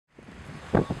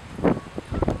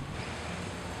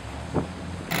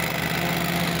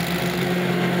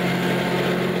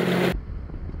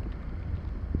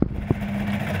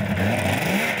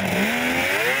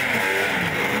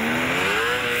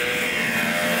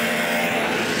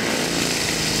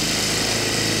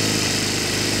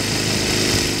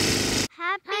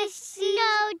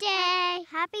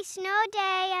Happy snow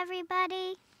day,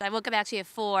 everybody. I woke up actually at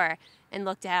 4 and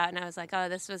looked out, and I was like, oh,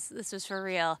 this was for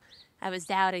real. I was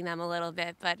doubting them a little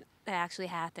bit, but it actually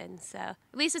happened. So at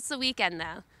least it's the weekend,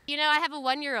 though. You know, I have a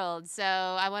 1-year-old, so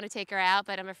I want to take her out,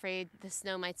 but I'm afraid the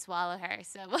snow might swallow her.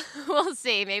 So we'll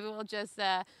see. Maybe we'll just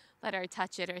let her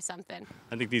touch it or something.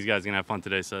 I think these guys are going to have fun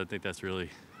today, so I think that's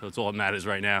all that matters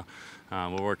right now.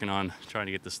 We're working on trying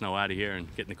to get the snow out of here and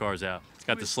getting the cars out. It's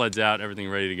got the sleds out, everything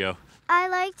ready to go. I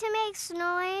like to make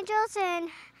snow angels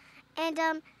and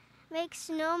make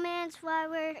snowmans while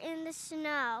we're in the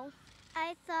snow.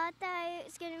 I thought that it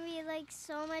was going to be like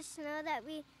so much snow that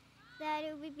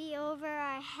it would be over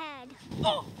our head.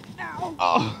 Oh, ow.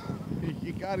 Oh,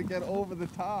 you got to get over the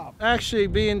top. Actually,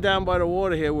 being down by the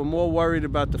water here, we're more worried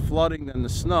about the flooding than the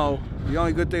snow. The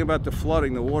only good thing about the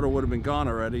flooding, the water would have been gone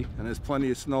already, and there's plenty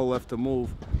of snow left to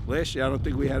move. Last year, I don't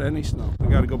think we had any snow. We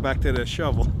got to go back to the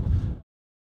shovel.